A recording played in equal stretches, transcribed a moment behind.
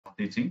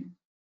teaching.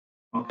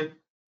 Okay.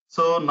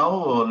 So now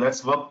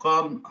let's work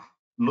on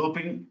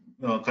looping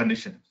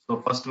condition.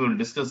 So first we will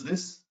discuss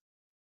this,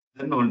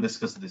 then we will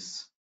discuss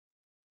this.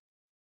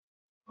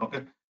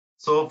 Okay.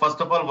 So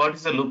first of all, what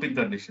is a looping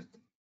condition?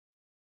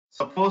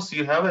 Suppose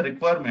you have a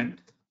requirement,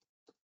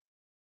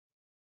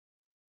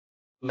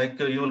 like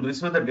you will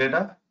receive the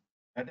data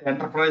at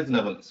enterprise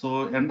level.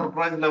 So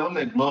enterprise level,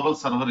 a global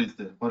server is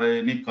there for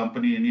any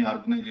company, any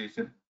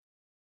organization.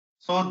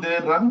 So they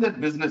run their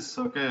business.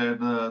 Okay,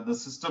 the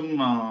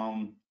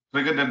system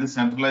triggered at the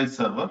centralized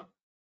server,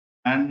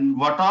 and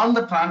what all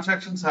the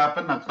transactions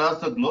happen across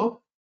the globe,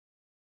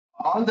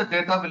 all the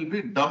data will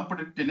be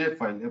dumped it in a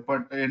file.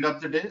 But at the end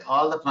of the day,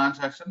 all the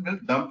transaction will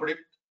dump it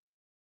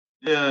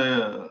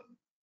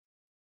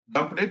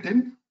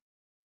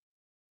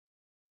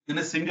in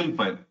a single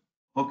file.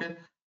 Okay.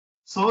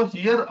 So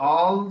here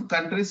all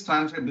countries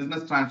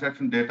business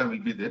transaction data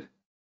will be there.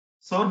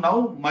 So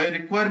now my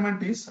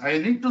requirement is I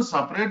need to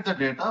separate the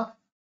data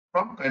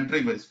from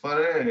country wise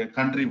for a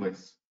country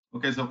wise.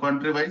 Okay, so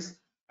country wise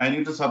I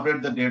need to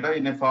separate the data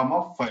in a form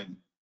of file,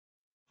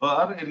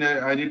 or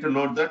I need to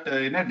load that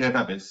in a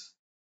database.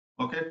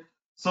 Okay,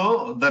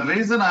 so the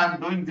reason I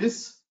am doing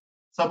this,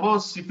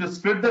 suppose if you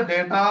split the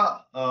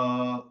data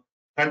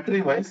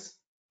country wise,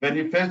 when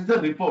you fetch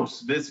the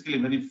reports, basically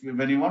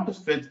when you want to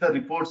fetch the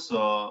reports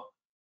for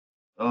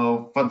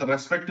the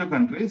respective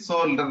country,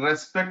 so the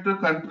respective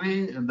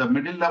country, the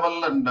middle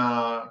level and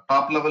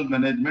top level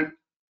management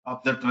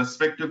of that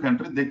respective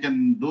country, they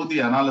can do the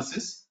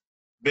analysis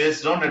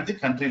based on at the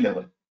country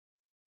level.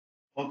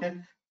 Okay,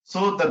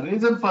 so the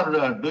reason for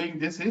doing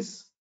this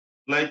is,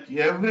 like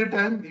every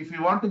time if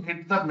you want to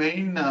hit the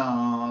main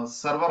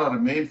server or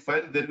main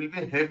file, there will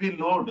be heavy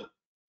load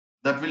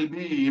that will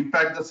be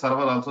impact the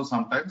server also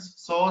sometimes.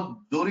 So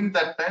during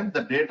that time,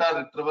 the data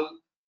retrieval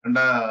and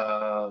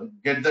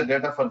get the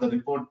data for the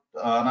report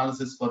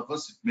analysis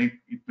purpose,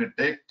 it may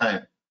take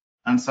time,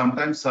 and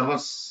sometimes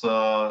servers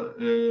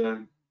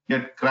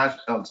get crashed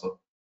also.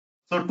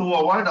 So to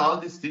avoid all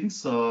these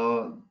things,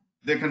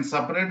 they can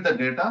separate the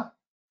data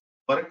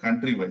for a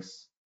country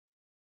wise.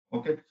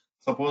 Okay,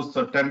 suppose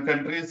 10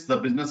 countries the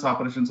business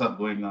operations are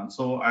going on,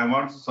 so I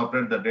want to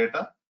separate the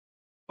data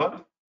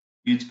for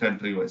each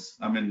country wise.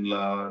 I mean,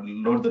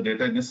 load the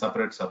data in a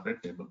separate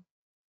table.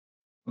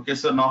 Okay,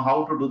 so now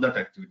how to do that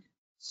activity?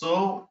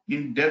 So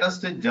in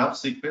DataStage job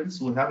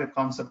sequence, we have a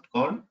concept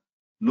called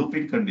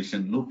looping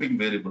condition, looping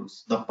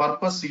variables. The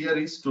purpose here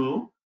is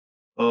to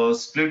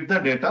split the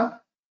data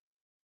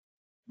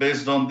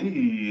based on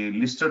the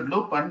listed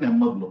loop and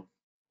number loop.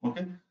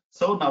 Okay,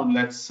 so now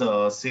let's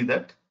see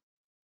that.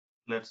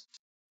 Let's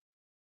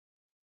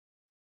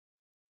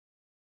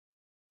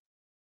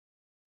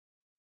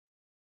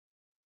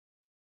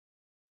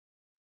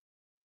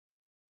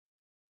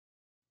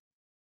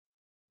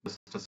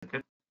just a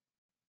second.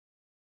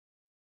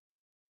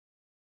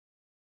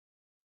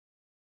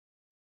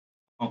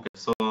 Okay,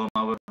 so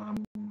now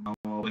I'm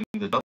opening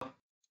the job.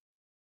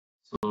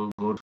 So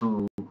go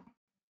to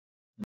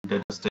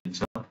DataStage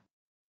job.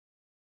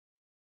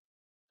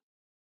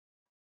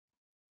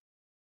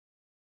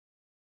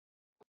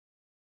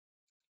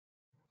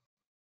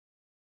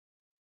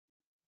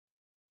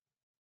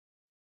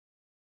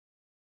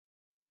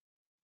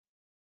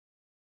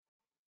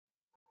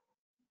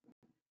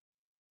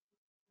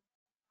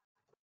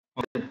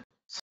 Okay,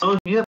 so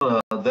here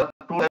there are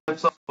two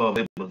types of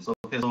variables.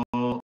 Okay, so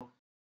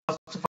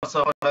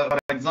for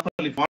example,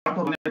 if you want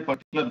to run a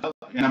particular job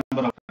a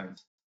number of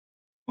times.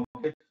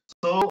 Okay,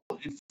 so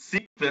in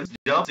sequence,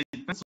 job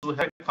sequence, we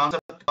have a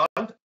concept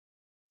called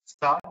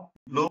start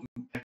loop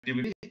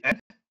activity and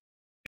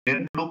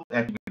end loop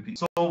activity.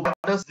 So what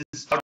does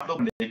this start loop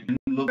and end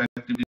loop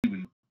activity will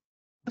do?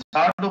 The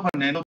start loop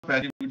and end loop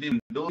activity will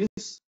do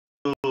is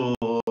to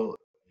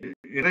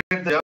iterate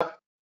the job,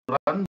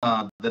 run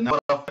the number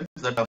of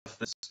times that are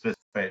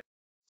specified.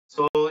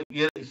 So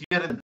here in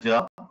the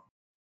job,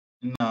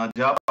 in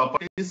job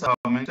properties, I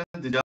have mentioned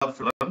the job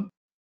should run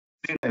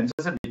 3 times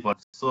as a default.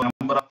 So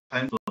number of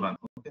times to run.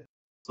 Okay.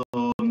 So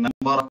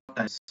number of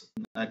times,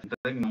 I can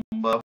take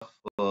number of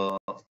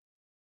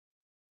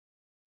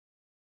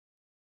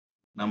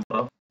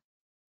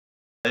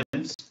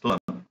times to run.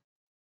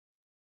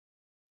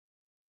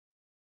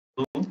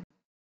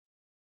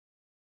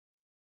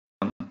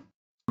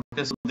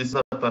 Okay, so this is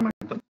a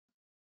parameter.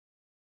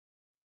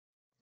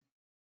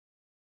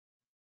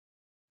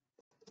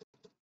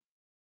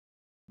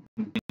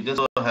 Just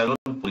hello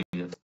for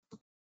years.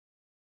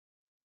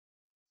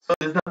 So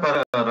this is the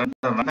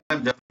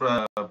runtime job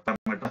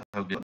parameter I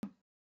have given.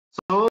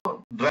 So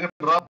drag and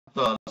drop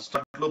the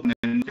start loop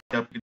and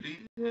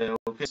activity.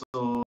 Okay,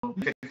 so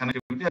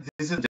connectivity.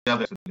 This is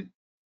job actually.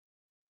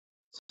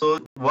 So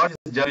what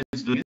this job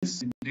is doing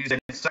is it is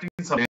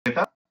extracting some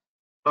data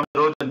from the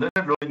row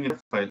generated, loading in a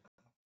file.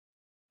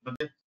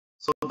 Okay,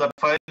 so the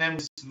file name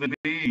will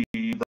be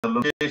the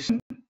location.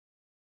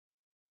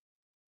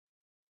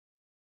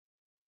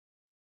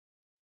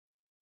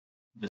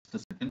 Just a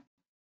second.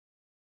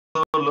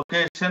 So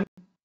location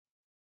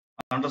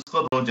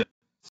underscore row.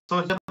 So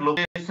here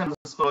location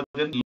underscore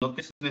origin,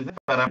 location is a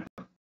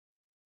parameter.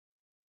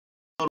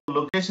 So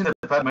location is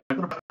a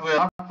parameter, but we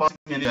are not passing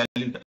any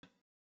value there.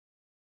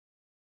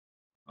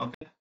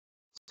 Okay.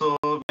 So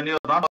when you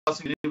are not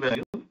passing any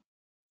value,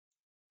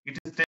 it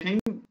is taking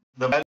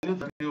the value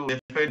that you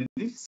defined in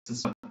the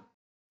system.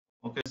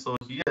 Okay. So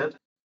here,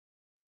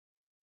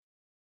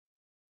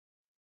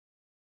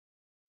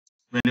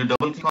 when you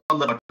double click on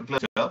the particular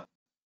job,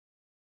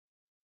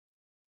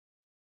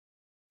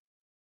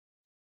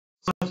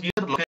 so here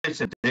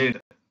location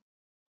data.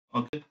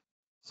 Okay.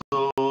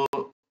 So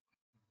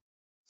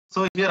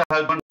here I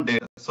have one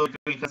data. So it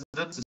will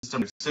consider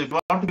system. So if you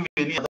want to give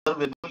any other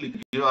variable, you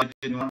can give, or if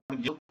you want to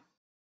give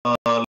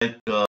like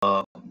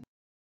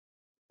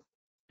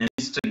any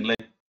string,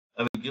 like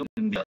I will give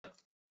India.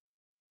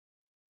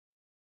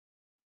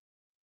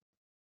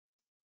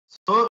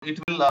 So it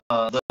will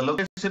the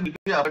location will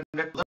be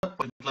appended to the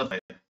particular file.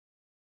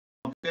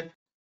 Okay.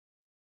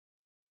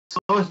 So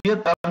here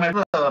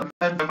parameter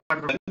value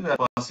we are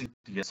passing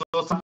here. So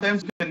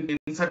sometimes you can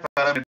insert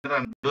parameter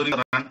and during the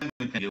runtime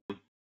we can give.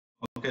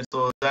 Okay.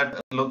 So that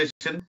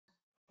location,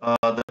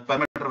 the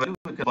parameter value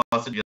we can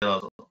pass it here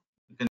also.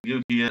 We can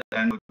give here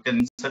and we can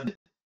insert the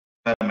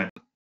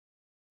parameter.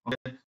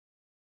 Okay.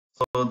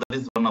 So that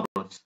is one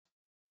approach.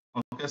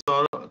 Okay.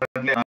 So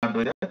currently I'm not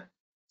doing that.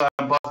 So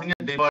I'm passing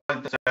a default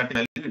static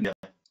value India.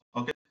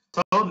 Okay.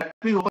 So let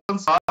me open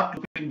start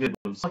looping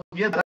variable. So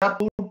here there are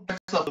two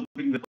types of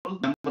looping variable.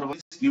 Number one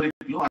is numeric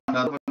loop and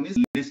other one is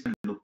listed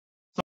loop.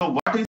 So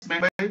what is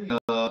meant by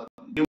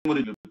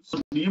numeric loop? So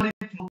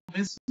numeric loop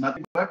means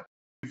nothing but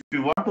if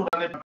you want to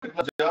run a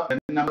particular job any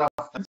number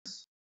of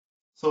times.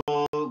 So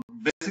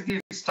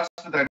basically it starts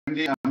with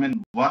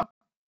one,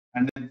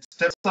 and the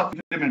steps of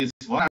increment is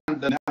one, and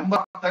the number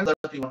of times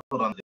that you want to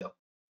run the job.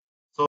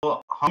 So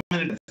how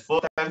many times?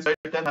 4 times, 5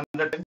 times,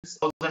 100 times,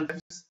 1000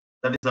 times?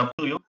 That is up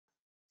to you.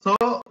 So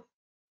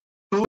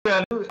two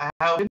value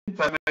have been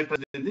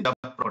parameterized in the job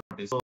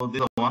property. So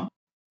this is one.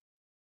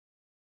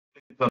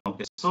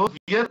 Okay. So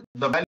here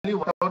the value,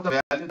 whatever the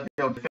value that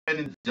you have defined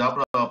in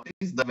job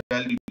properties, the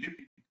value will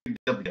be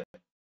picked up here.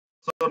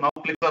 So now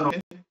click on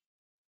OK.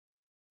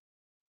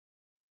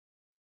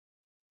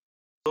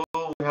 So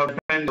we have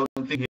defined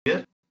everything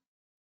here.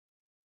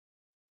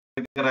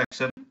 Trigger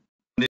action,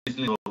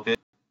 conditional okay,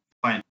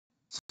 fine.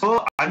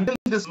 So until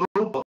this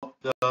loop,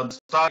 the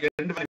start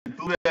end value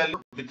two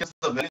value becomes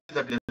the value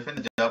that you define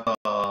the job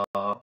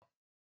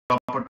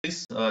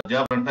properties,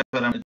 job runtime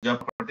parameter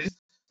job properties.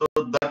 So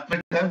that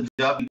may time the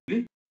job will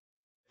be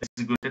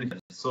executed here.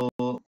 So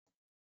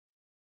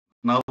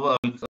now I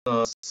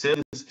will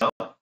save this job.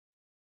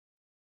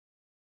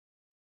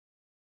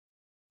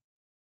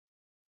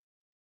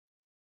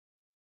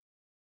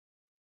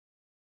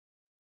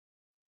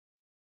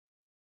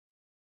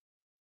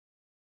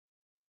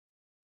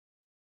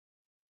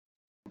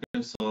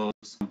 Okay, so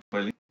some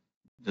filing,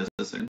 just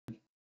a second.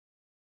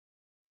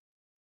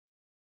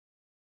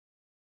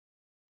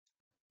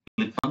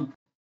 Click on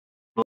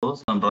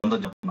close and run the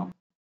job now.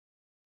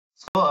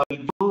 So I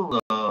will do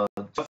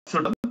job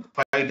should run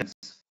 5 times.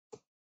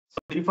 So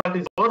default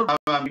is 4,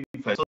 I'm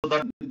making 5. So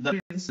that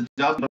means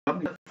job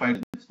run 5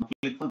 times. Now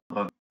click on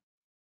run.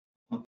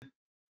 Okay.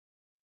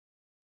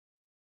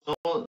 So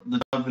the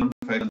job will be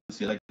 5 times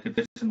here, like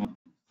iteration 1.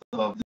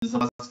 So this is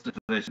the first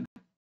iteration.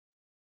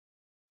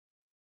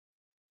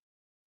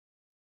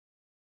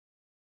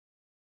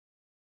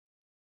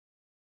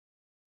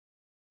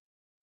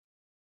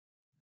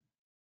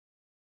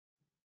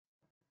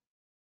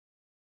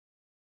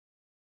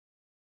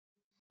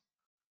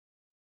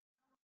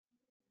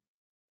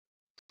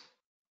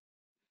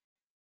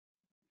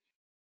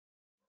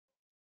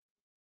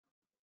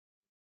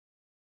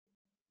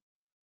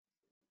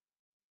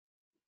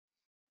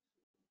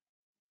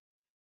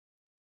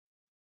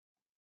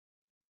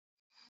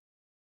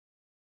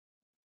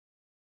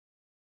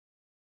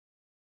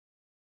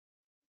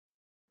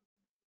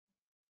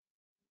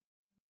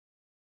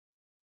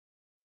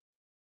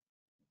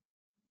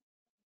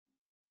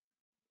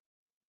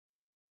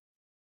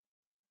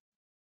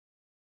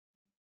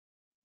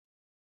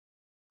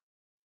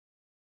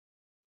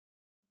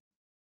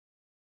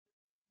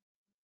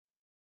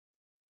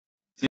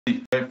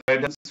 See, 5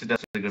 times it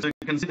has triggered. So you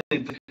can see the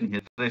iteration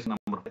here, iteration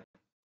number 5.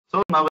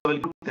 So now I will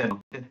give 10.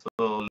 Okay. So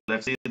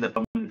let's see the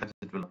how many times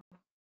it will run.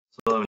 So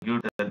I will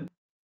give 10.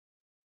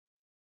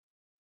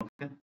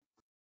 Okay.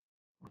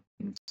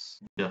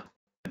 Yeah.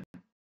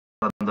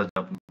 Run the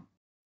job now.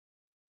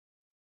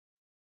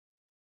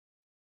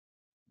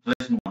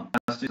 Iteration 1.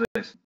 Last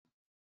iteration.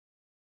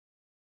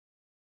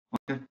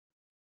 Okay.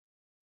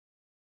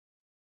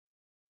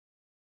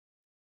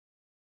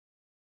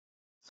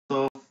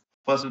 So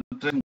first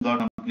iteration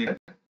got completed.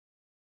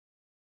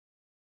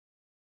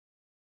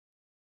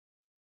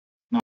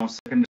 Now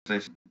second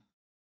iteration.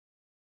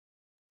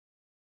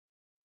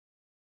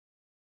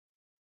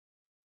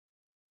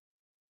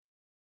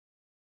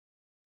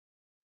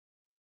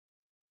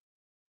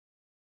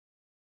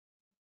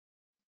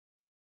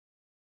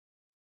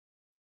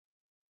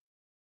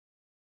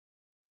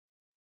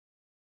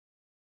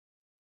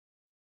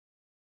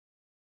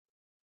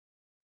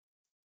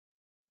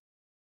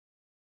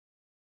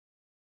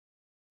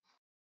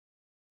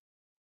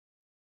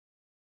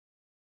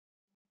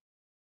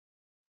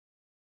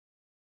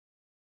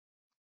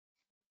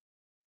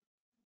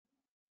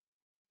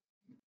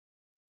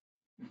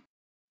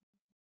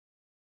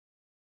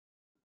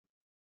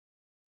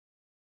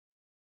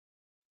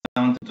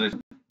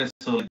 filtration. Okay,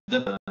 so like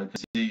that, you can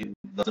see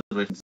the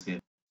observations here.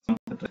 Some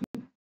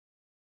filtration,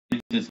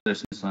 each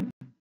filtration is one.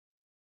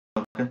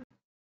 Okay.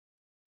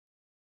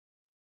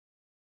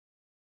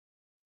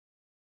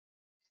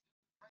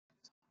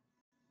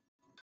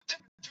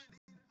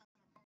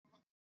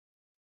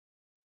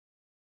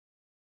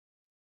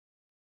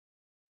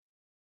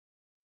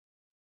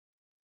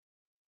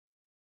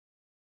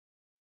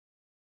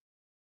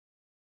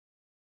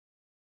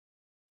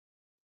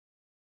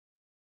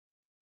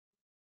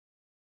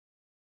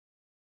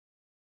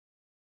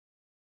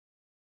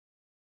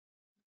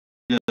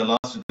 Yeah, the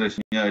last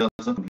iteration, yeah, it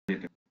also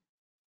completed.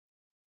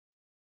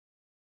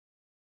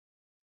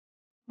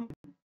 So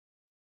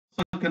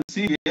you can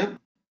see here,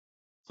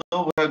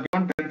 so we have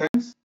given 10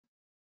 times.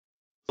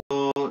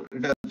 So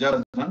it has Java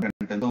has done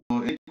 10 times.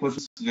 So any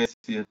questions guys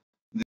here?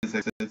 This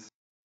exercise.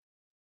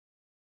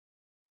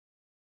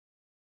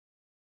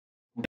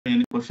 Okay,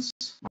 any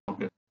questions?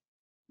 Okay.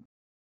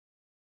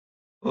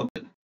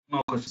 Okay.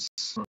 No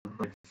questions.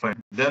 Right, fine.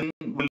 Then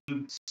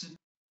we'll see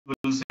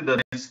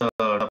the next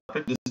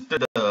topic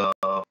listed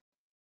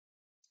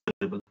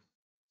variable.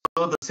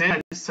 So the same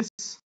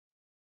exercise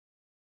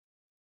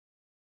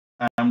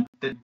I am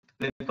taking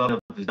care of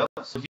this job.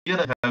 So here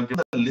I have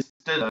given the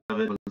listed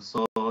variables.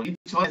 So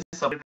each one is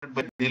separated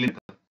by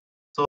delimiter.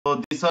 So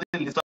these are the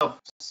list of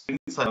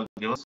strings I have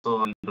given. So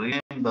I'll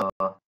rename the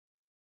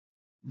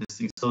this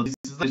thing. So this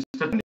is the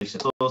listed nation.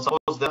 So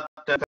suppose there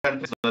are 10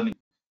 countries running: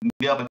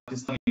 India,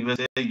 Pakistan,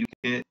 USA,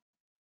 UK.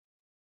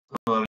 So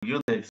I will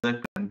give the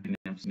exact country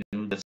names.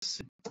 New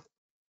Jersey,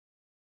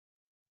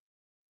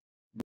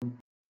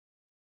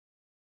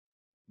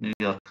 New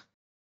York,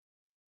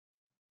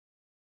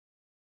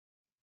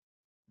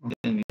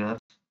 okay, New York,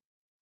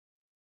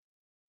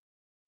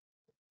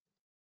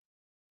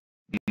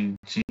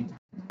 EG,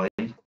 Y,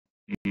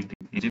 ET,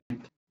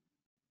 Egypt,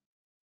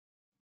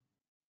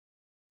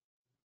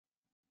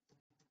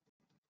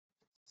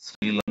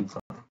 Sri Lanka.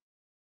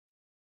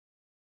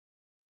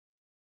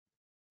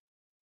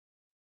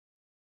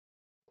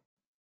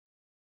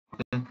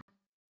 Okay,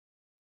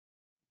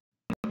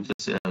 let me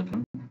just say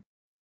again.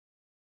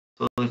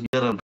 So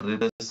here I'll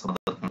read some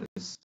other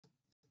countries.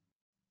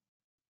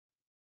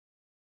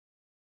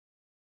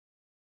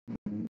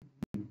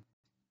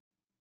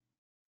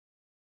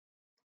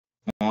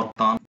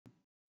 Morton,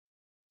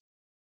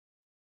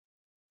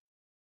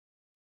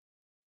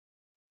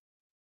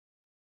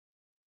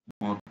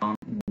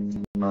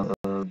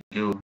 Morton,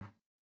 give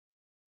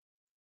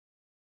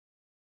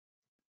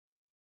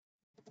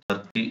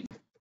Turkey,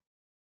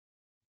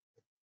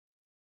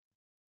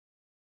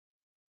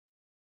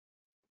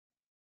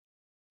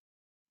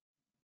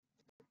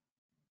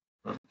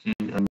 Turkey,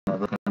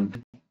 another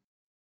country.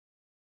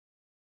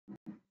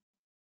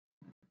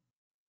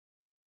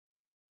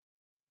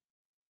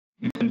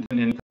 You can tell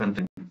any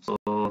country. So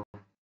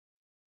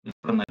this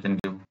one I can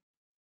give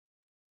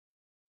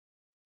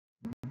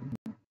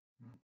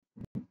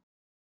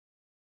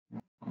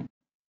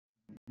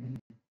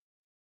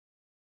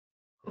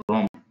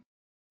Rome.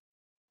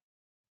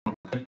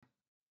 Okay.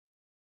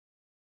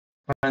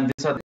 And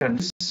these are the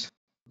countries.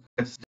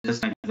 It's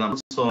just an example.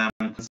 So I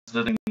am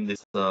considering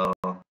this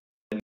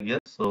here.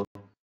 So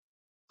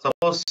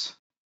suppose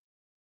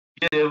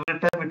here every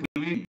time it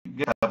will be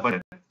get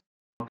applied.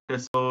 Okay,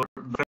 so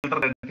the filter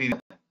criteria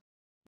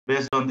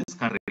based on this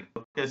country.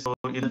 Okay, so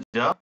in the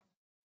job,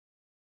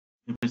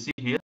 if you see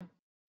here,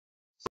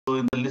 so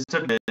in the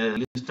listed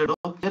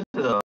row here,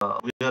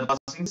 we are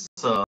passing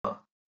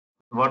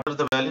what are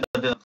the values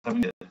that are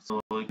coming here.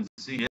 So you can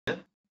see here.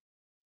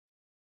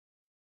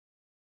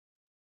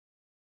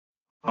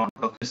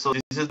 Okay, so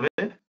this is the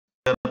way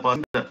we are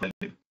passing that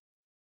value.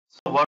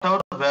 So whatever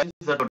the values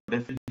that are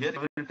defined here,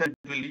 every time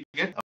it will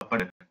get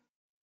updated.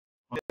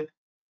 Okay.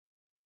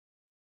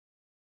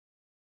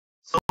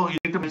 So you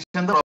need to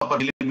mention the proper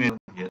delimiter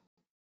here.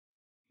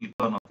 Click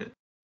on OK.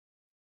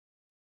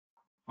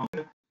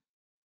 Okay.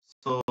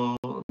 So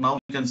now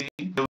you can see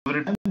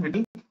every time it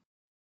will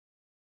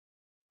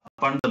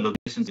append the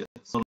locations here.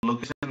 So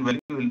location value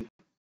will be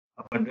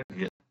appended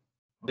here.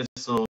 Okay.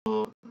 So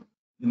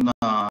in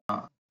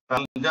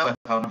Java,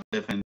 I have not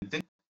defined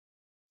anything.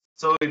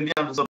 So India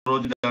also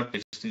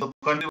row.txt. So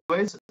country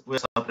wise, we are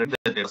separating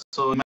the data.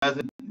 So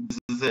imagine this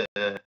is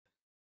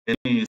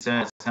any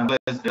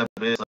centralized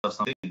database or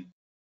something.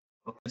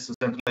 Okay, so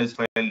centralized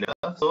file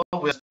data. So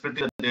we are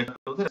splitting the data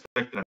to the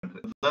respective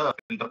country, the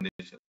filter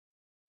condition.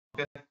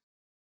 Okay,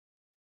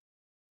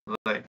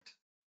 right.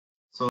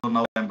 So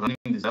now I'm running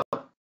this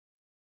up.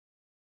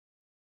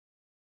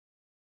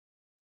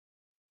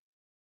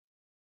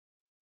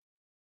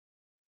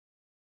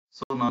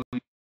 So now we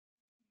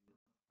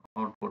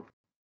output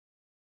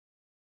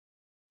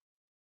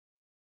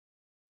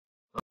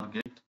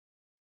get.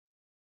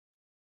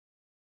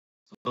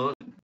 So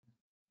you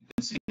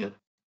can see here,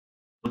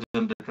 row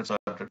generator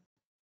started.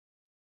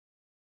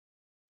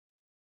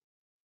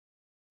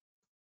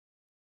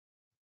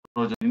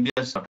 Row India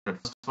started.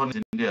 First one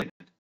is India.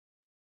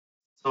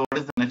 So what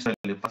is the next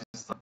value?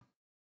 Pakistan.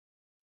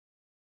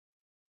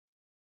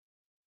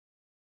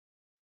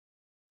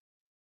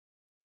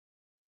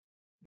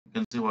 You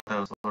can see what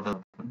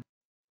happened.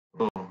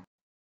 Oh,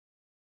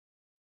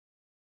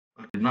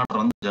 I did not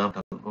run the job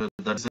tab. Okay,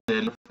 that is a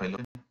LF file.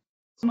 Okay.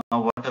 So now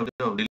what have we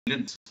have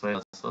deleted this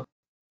file also.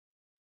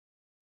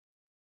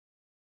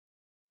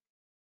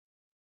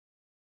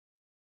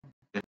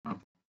 Okay, okay,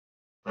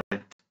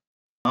 right.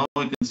 Now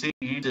we can see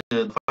each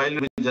file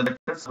will be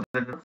generated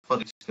separated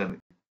for each query.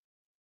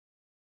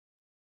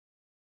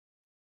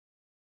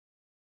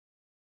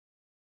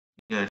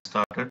 Yeah, it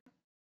started.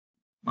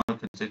 Now you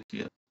can check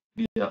here.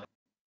 Yeah.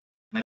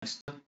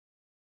 Next,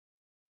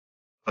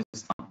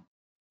 Pakistan.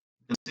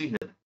 You can see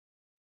here.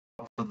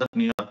 After that,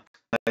 New York.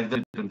 Like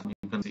that, you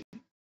can see.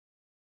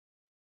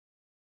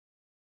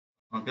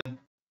 Okay.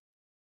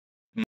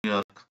 New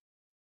York.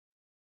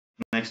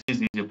 Next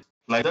is Egypt.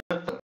 Like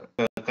that,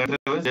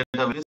 country-wise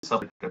data will be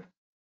separated.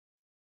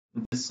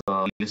 This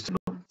listed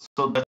loop.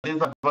 So that is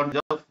the advantage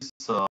of this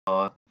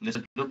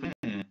listed loop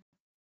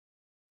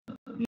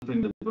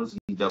looping the tables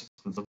in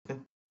JavaScript. Okay.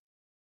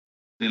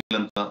 Sri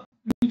Lanka,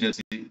 New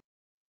Jersey,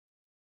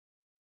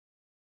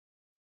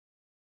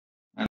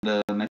 and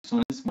next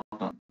one is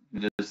Morton,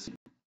 New Jersey,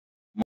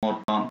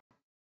 Morton,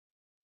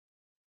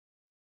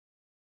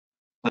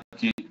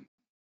 Turkey.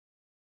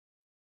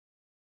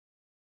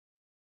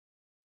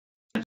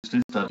 Next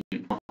is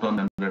Turkey, Morton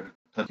and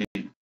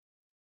Turkey.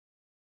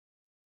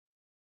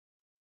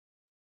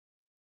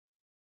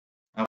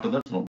 After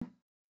that, Rome.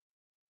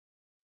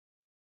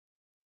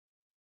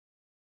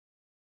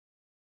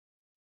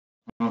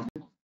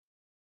 Okay.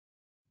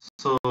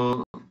 So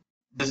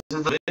this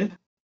is the way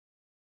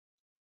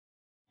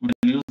we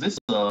use this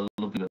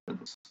looping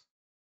variables.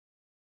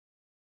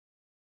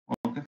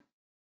 Okay.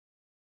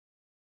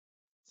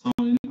 So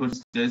in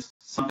questions, guys,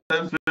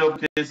 sometimes we have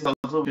cases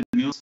also we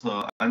use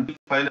until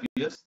file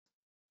appears,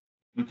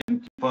 we can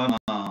keep on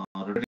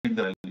returning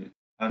the value.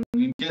 And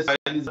in case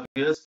file is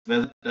appears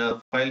whether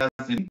the file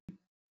has any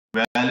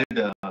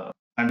valid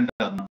content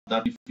or not,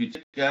 that if you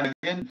check and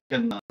again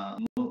can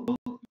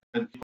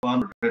keep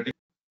on returning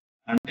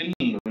until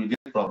we get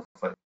proper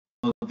file.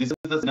 So this is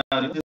the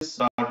scenario. This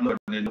start load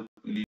will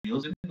be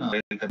used in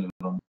real-time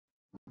environment.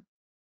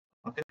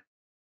 Okay.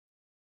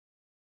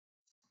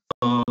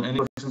 So any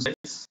questions,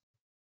 guys?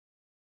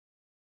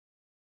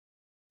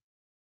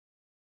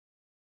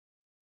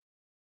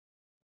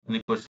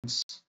 Any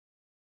questions?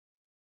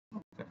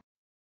 Okay.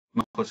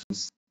 No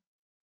questions.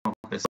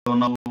 Okay. So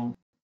now no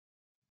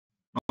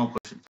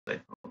questions,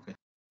 right? Okay.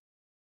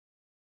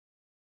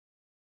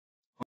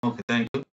 Okay. Thank you.